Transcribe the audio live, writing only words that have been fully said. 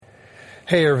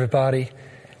Hey everybody,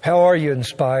 how are you,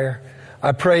 Inspire?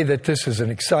 I pray that this is an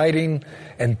exciting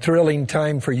and thrilling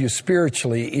time for you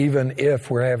spiritually, even if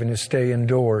we're having to stay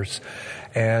indoors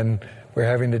and we're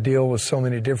having to deal with so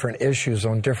many different issues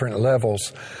on different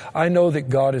levels. I know that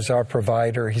God is our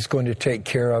provider. He's going to take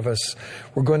care of us.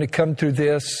 We're going to come through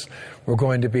this. We're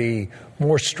going to be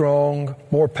more strong,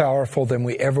 more powerful than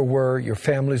we ever were. Your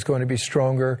family's going to be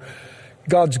stronger.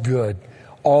 God's good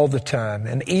all the time.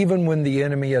 And even when the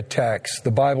enemy attacks, the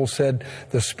Bible said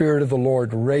the Spirit of the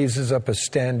Lord raises up a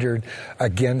standard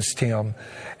against him.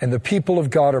 And the people of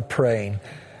God are praying.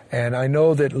 And I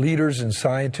know that leaders and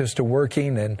scientists are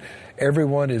working and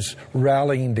everyone is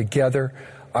rallying together.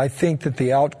 I think that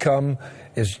the outcome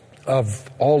of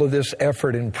all of this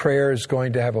effort in prayer is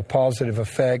going to have a positive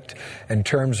effect in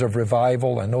terms of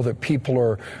revival. I know that people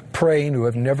are praying who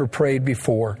have never prayed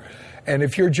before. And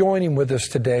if you're joining with us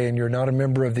today and you're not a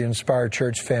member of the Inspire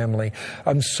Church family,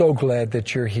 I'm so glad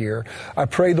that you're here. I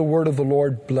pray the word of the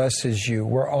Lord blesses you.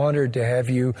 We're honored to have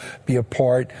you be a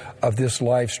part of this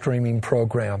live streaming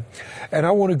program. And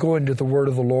I want to go into the word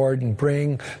of the Lord and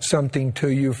bring something to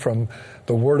you from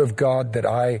the word of God that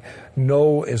I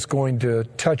know is going to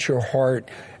touch your heart,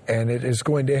 and it is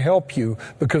going to help you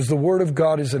because the Word of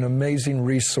God is an amazing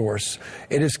resource.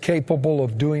 It is capable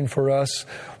of doing for us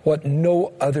what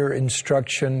no other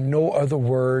instruction, no other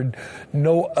word,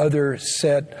 no other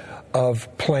set of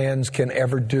plans can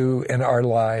ever do in our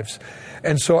lives.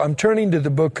 And so I'm turning to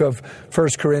the book of 1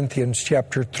 Corinthians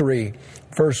chapter 3,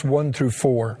 verse 1 through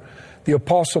 4. The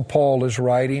Apostle Paul is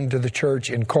writing to the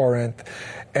church in Corinth,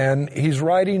 and he's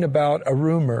writing about a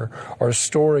rumor or a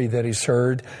story that he's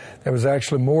heard. There was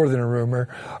actually more than a rumor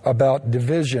about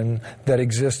division that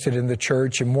existed in the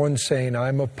church, and one saying,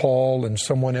 I'm of Paul, and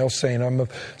someone else saying, I'm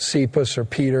of Cephas or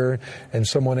Peter, and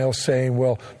someone else saying,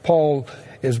 well, Paul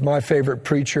is my favorite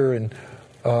preacher, and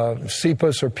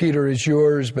Cephas or Peter is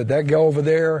yours, but that guy over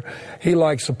there, he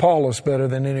likes Apollos better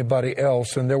than anybody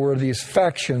else. And there were these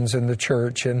factions in the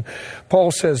church. And Paul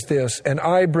says this, and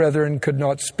I, brethren, could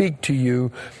not speak to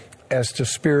you as to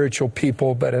spiritual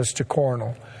people, but as to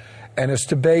carnal. And as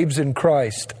to babes in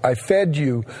Christ, I fed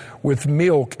you with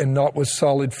milk and not with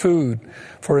solid food.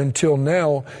 For until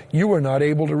now, you were not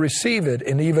able to receive it.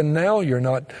 And even now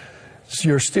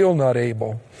you're still not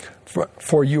able,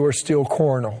 for you are still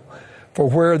carnal. For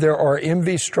where there are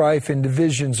envy, strife, and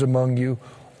divisions among you,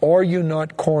 are you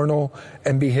not carnal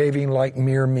and behaving like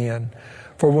mere men?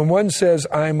 For when one says,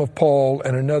 I am of Paul,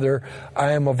 and another,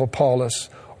 I am of Apollos,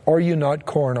 are you not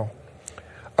carnal?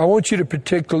 I want you to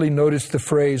particularly notice the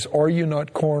phrase, are you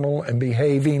not carnal and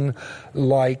behaving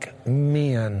like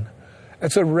men?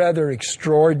 That's a rather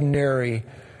extraordinary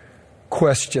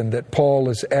question that Paul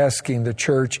is asking the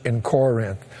church in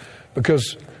Corinth.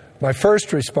 Because my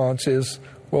first response is,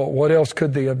 well, what else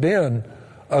could they have been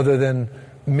other than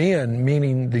men,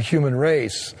 meaning the human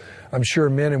race? I'm sure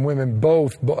men and women,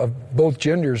 both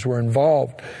genders were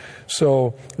involved.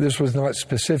 So this was not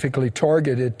specifically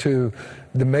targeted to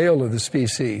the male of the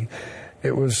species.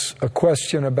 It was a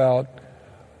question about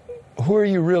who are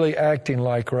you really acting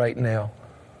like right now?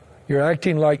 You're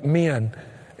acting like men.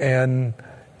 And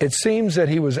it seems that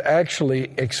he was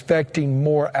actually expecting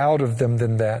more out of them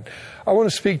than that. I want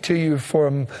to speak to you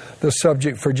from the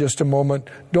subject for just a moment.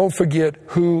 Don't forget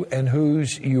who and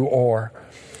whose you are.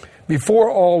 Before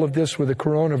all of this with the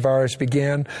coronavirus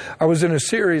began, I was in a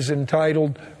series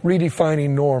entitled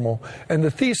Redefining Normal. And the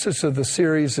thesis of the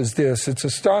series is this. It's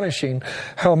astonishing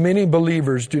how many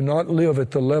believers do not live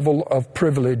at the level of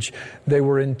privilege they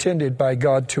were intended by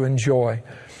God to enjoy.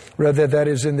 Whether that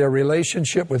is in their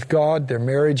relationship with God, their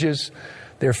marriages,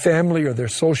 their family, or their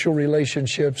social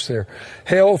relationships, their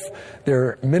health,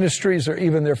 their ministries, or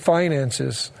even their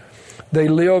finances. They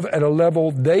live at a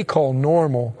level they call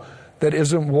normal that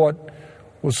isn't what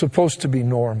was supposed to be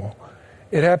normal.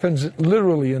 It happens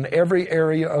literally in every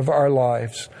area of our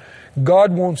lives.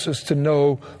 God wants us to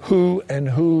know who and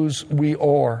whose we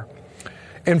are.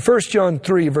 In 1 John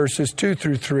 3, verses 2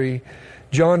 through 3,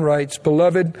 John writes,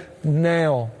 Beloved,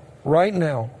 now, right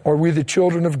now, are we the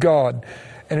children of God,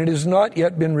 and it has not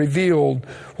yet been revealed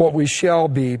what we shall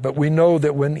be, but we know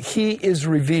that when He is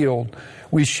revealed,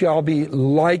 we shall be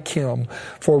like Him,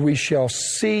 for we shall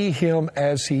see Him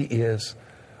as He is.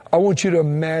 I want you to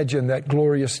imagine that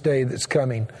glorious day that's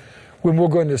coming, when we're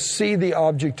going to see the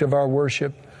object of our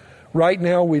worship. Right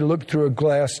now we look through a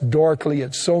glass darkly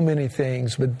at so many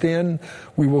things, but then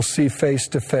we will see face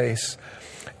to face.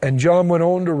 And John went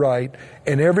on to write,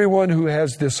 and everyone who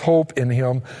has this hope in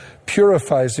Him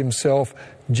purifies himself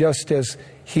just as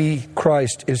He,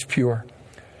 Christ, is pure.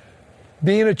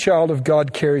 Being a child of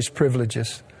God carries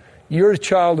privileges. You're a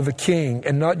child of a king,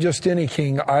 and not just any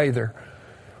king either.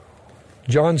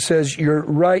 John says you're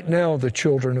right now the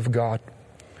children of God.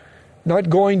 Not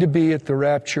going to be at the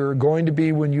rapture, going to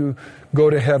be when you go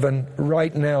to heaven.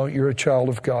 Right now you're a child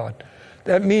of God.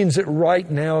 That means that right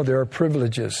now there are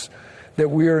privileges that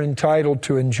we are entitled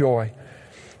to enjoy.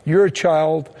 You're a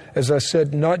child, as I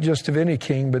said, not just of any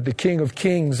king, but the King of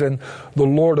Kings and the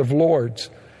Lord of Lords.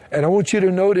 And I want you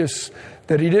to notice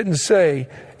that he didn't say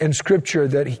in Scripture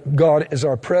that God is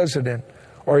our president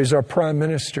or he's our prime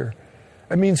minister.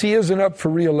 That means he isn't up for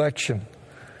re-election.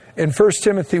 In 1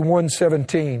 Timothy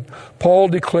 1:17, Paul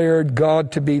declared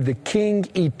God to be the King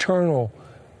eternal.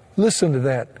 Listen to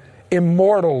that.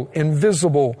 Immortal,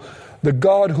 invisible, the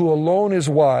God who alone is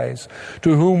wise,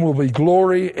 to whom will be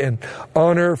glory and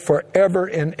honor forever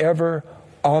and ever.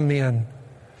 Amen.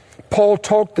 Paul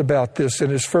talked about this in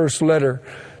his first letter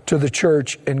to the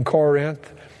church in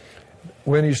Corinth,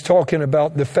 when he's talking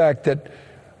about the fact that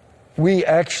we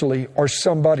actually are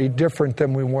somebody different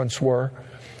than we once were.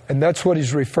 And that's what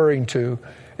he's referring to.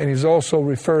 And he's also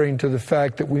referring to the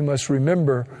fact that we must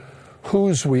remember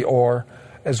whose we are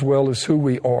as well as who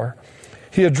we are.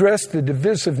 He addressed the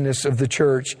divisiveness of the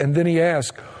church, and then he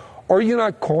asked, are you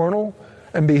not carnal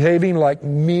and behaving like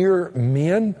mere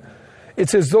men?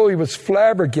 It's as though he was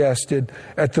flabbergasted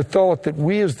at the thought that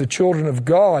we as the children of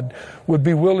God would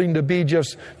be willing to be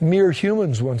just mere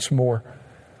humans once more.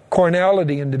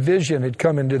 Carnality and division had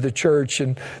come into the church,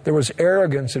 and there was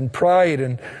arrogance and pride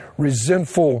and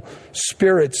resentful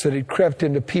spirits that had crept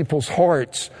into people's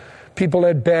hearts. People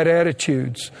had bad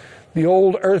attitudes. The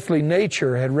old earthly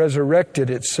nature had resurrected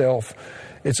itself.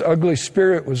 Its ugly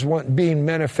spirit was being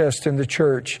manifest in the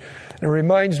church. And it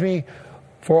reminds me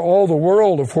for all the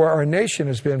world of where our nation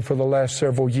has been for the last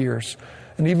several years,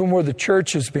 and even where the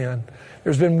church has been.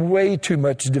 There's been way too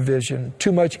much division,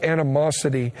 too much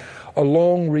animosity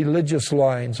along religious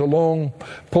lines, along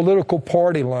political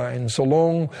party lines,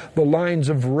 along the lines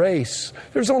of race.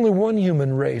 There's only one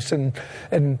human race, and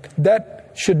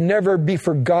that should never be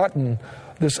forgotten.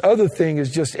 This other thing is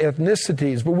just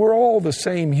ethnicities, but we're all the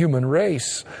same human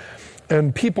race.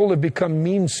 And people have become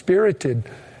mean-spirited,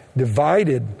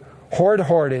 divided,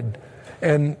 hard-hearted,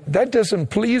 and that doesn't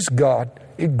please God.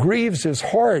 It grieves His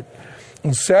heart.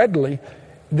 And sadly,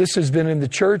 this has been in the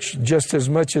church just as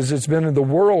much as it's been in the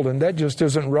world, and that just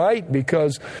isn't right,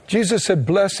 because Jesus said,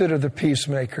 blessed are the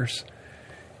peacemakers.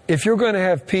 If you're going to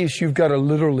have peace, you've got to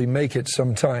literally make it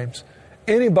sometimes.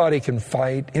 Anybody can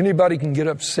fight. Anybody can get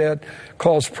upset,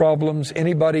 cause problems.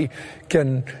 Anybody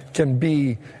can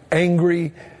be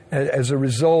angry as a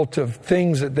result of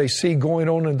things that they see going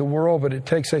on in the world, but it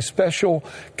takes a special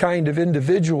kind of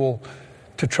individual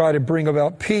to try to bring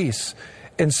about peace.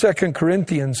 In 2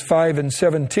 Corinthians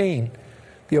 5:17,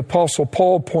 the Apostle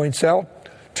Paul points out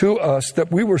to us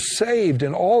that we were saved,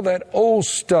 and all that old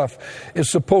stuff is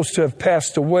supposed to have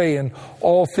passed away, and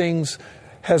all things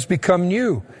has become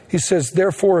new. He says,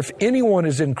 therefore, if anyone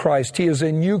is in Christ, he is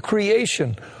a new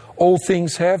creation. Old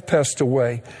things have passed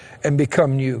away and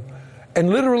become new. And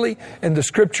literally, in the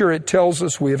Scripture, it tells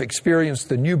us we have experienced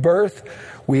the new birth.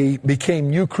 We became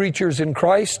new creatures in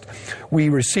Christ. We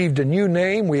received a new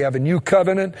name. We have a new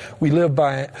covenant. We live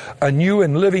by a new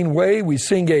and living way. We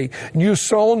sing a new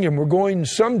song, and we're going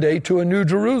someday to a new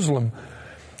Jerusalem.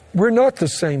 We're not the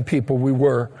same people we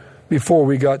were before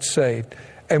we got saved.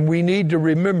 And we need to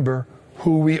remember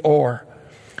who we are.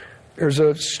 There's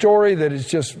a story that is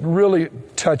just really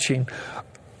touching.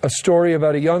 A story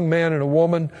about a young man and a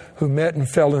woman who met and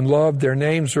fell in love. Their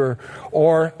names are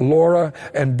Laura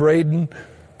and Braden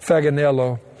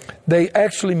Faganello. They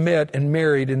actually met and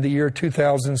married in the year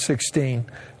 2016.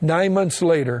 9 months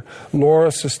later,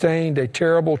 Laura sustained a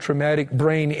terrible traumatic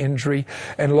brain injury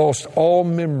and lost all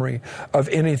memory of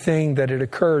anything that had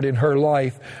occurred in her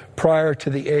life prior to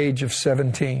the age of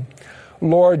 17.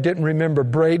 Laura didn't remember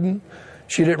Braden.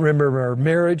 She didn't remember her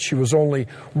marriage. She was only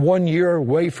 1 year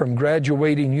away from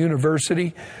graduating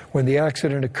university when the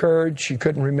accident occurred. She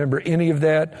couldn't remember any of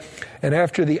that. And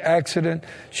after the accident,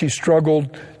 she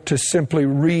struggled to simply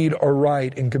read or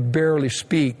write and could barely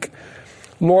speak.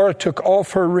 Laura took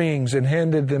off her rings and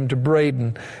handed them to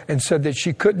Braden and said that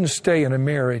she couldn't stay in a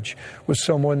marriage with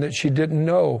someone that she didn't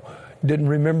know, didn't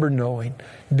remember knowing,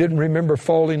 didn't remember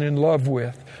falling in love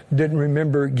with, didn't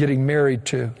remember getting married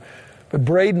to. But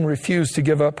Braden refused to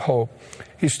give up hope.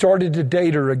 He started to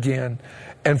date her again,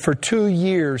 and for 2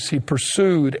 years he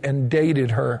pursued and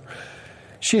dated her.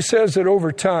 She says that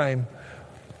over time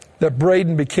that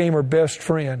Braden became her best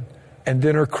friend, and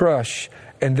then her crush,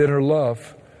 and then her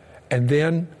love. And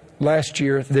then last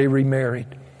year they remarried.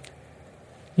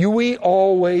 We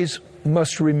always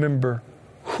must remember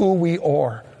who we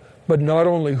are. but not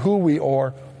only who we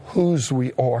are, whose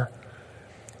we are.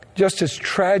 Just as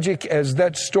tragic as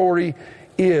that story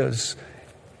is,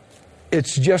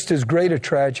 it's just as great a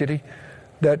tragedy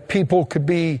that people could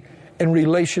be in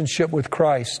relationship with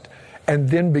Christ and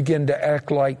then begin to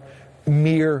act like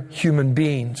mere human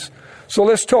beings. So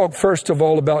let's talk first of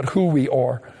all about who we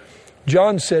are.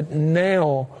 John said,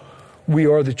 now we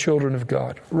are the children of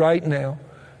God. Right now.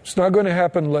 It's not going to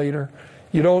happen later.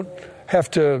 You don't have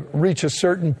to reach a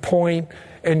certain point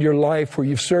in your life where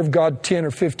you've served God 10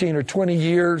 or 15 or 20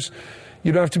 years.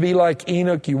 You don't have to be like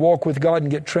Enoch. You walk with God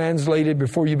and get translated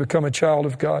before you become a child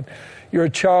of God. You're a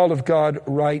child of God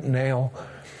right now.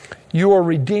 You are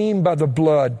redeemed by the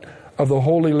blood of the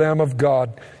Holy Lamb of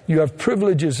God. You have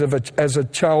privileges as a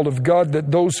child of God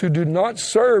that those who do not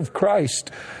serve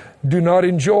Christ do not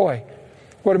enjoy.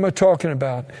 What am I talking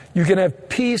about? You can have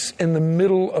peace in the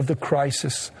middle of the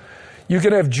crisis. You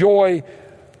can have joy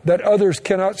that others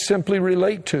cannot simply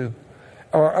relate to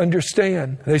or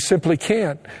understand. They simply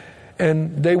can't.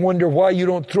 And they wonder why you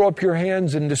don't throw up your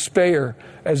hands in despair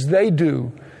as they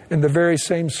do in the very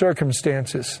same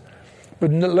circumstances.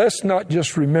 But let's not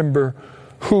just remember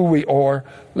who we are.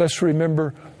 Let's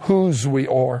remember whose we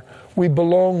are. We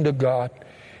belong to God.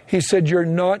 He said, you're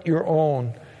not your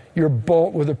own. You're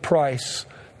bought with a price.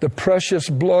 The precious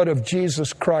blood of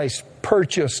Jesus Christ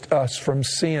purchased us from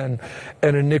sin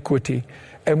and iniquity,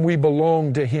 and we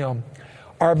belong to Him.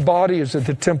 Our body is at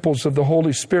the temples of the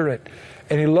Holy Spirit,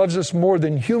 and He loves us more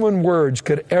than human words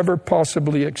could ever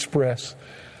possibly express.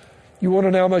 You want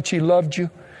to know how much He loved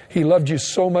you? He loved you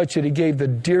so much that He gave the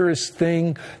dearest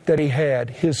thing that He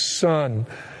had, His Son,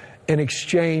 in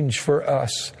exchange for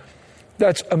us.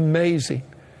 That's amazing.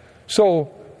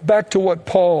 So, back to what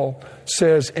Paul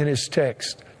says in his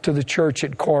text to the church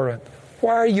at Corinth.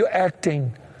 Why are you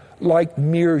acting like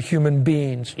mere human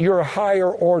beings? You're a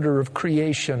higher order of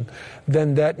creation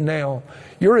than that now.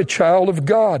 You're a child of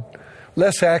God.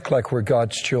 Let's act like we're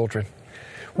God's children.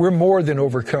 We're more than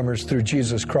overcomers through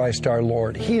Jesus Christ our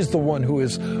Lord. He's the one who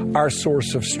is our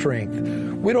source of strength.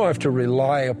 We don't have to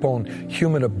rely upon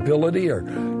human ability or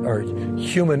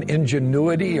human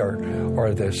ingenuity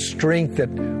or the strength that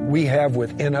we have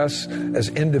within us as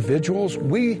individuals.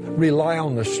 We rely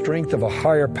on the strength of a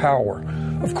higher power.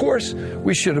 Of course,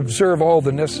 we should observe all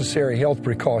the necessary health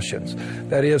precautions.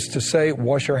 That is to say,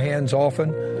 wash our hands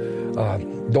often.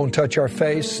 Don't touch our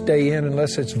face. Stay in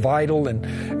unless it's vital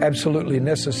and absolutely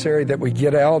necessary that we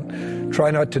get out.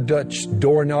 Try not to touch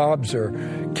doorknobs or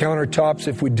countertops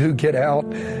if we do get out.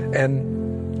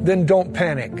 And then don't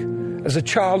panic. As a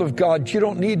child of God, you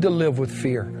don't need to live with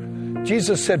fear.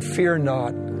 Jesus said, fear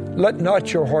not. Let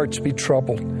not your hearts be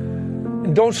troubled.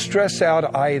 And don't stress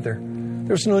out either.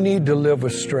 There's no need to live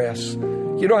with stress.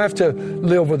 You don't have to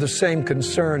live with the same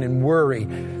concern and worry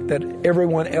that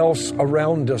everyone else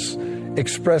around us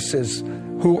expresses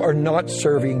who are not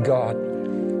serving God.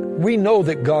 We know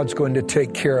that God's going to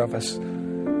take care of us.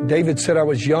 David said, I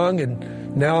was young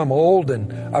and now I'm old,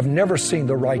 and I've never seen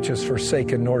the righteous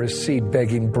forsaken nor his seed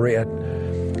begging bread.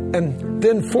 And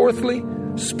then fourthly,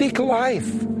 speak life.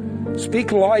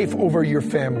 Speak life over your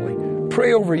family.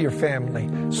 Pray over your family.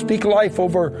 Speak life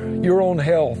over your own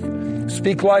health.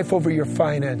 Speak life over your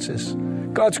finances.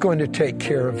 God's going to take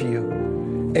care of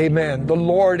you. Amen. The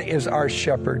Lord is our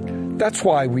shepherd. That's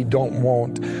why we don't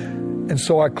want. And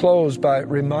so I close by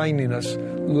reminding us,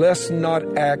 let's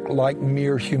not act like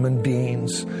mere human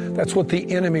beings. That's what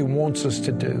the enemy wants us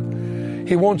to do.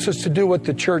 He wants us to do what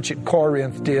the church at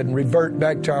Corinth did and revert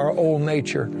back to our old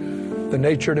nature. The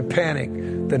nature to panic,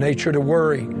 the nature to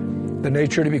worry, the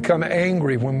nature to become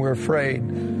angry when we're afraid.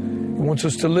 He wants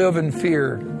us to live in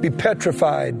fear, be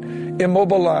petrified,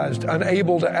 immobilized,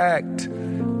 unable to act.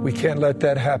 We can't let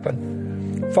that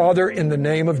happen. Father, in the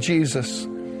name of Jesus,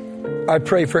 I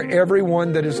pray for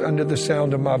everyone that is under the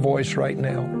sound of my voice right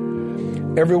now.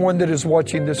 Everyone that is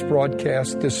watching this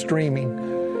broadcast, this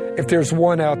streaming. If there's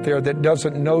one out there that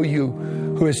doesn't know you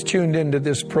who is tuned into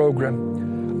this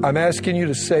program, I'm asking you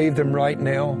to save them right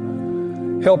now.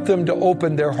 Help them to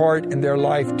open their heart and their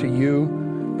life to you,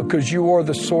 because you are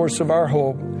the source of our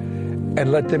hope,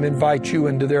 and let them invite you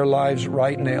into their lives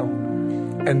right now.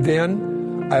 And then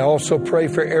I also pray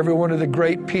for every one of the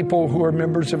great people who are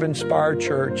members of Inspire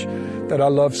Church that I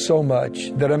love so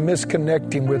much, that I miss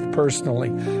connecting with personally,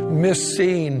 miss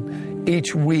seeing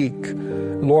each week.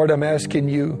 Lord, I'm asking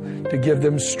you to give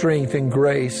them strength and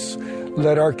grace.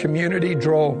 Let our community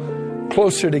draw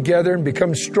closer together and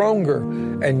become stronger,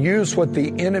 and use what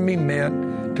the enemy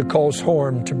meant to cause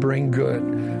harm to bring good.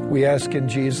 We ask in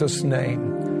Jesus' name.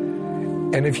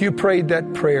 And if you prayed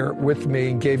that prayer with me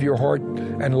and gave your heart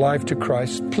and life to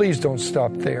Christ, please don't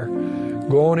stop there.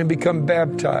 Go on and become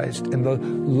baptized in the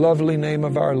lovely name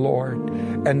of our Lord.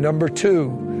 And number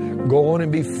 2, go on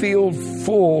and be filled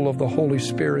full of the Holy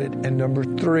Spirit. And number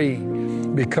 3,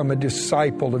 become a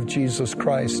disciple of Jesus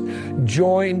Christ.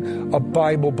 Join a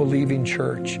Bible-believing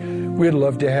church. We'd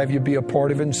love to have you be a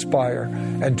part of Inspire.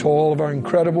 And to all of our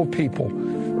incredible people,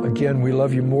 again, we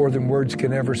love you more than words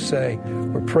can ever say.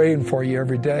 We're praying for you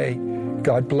every day.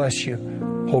 God bless you.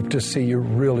 Hope to see you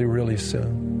really, really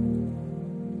soon.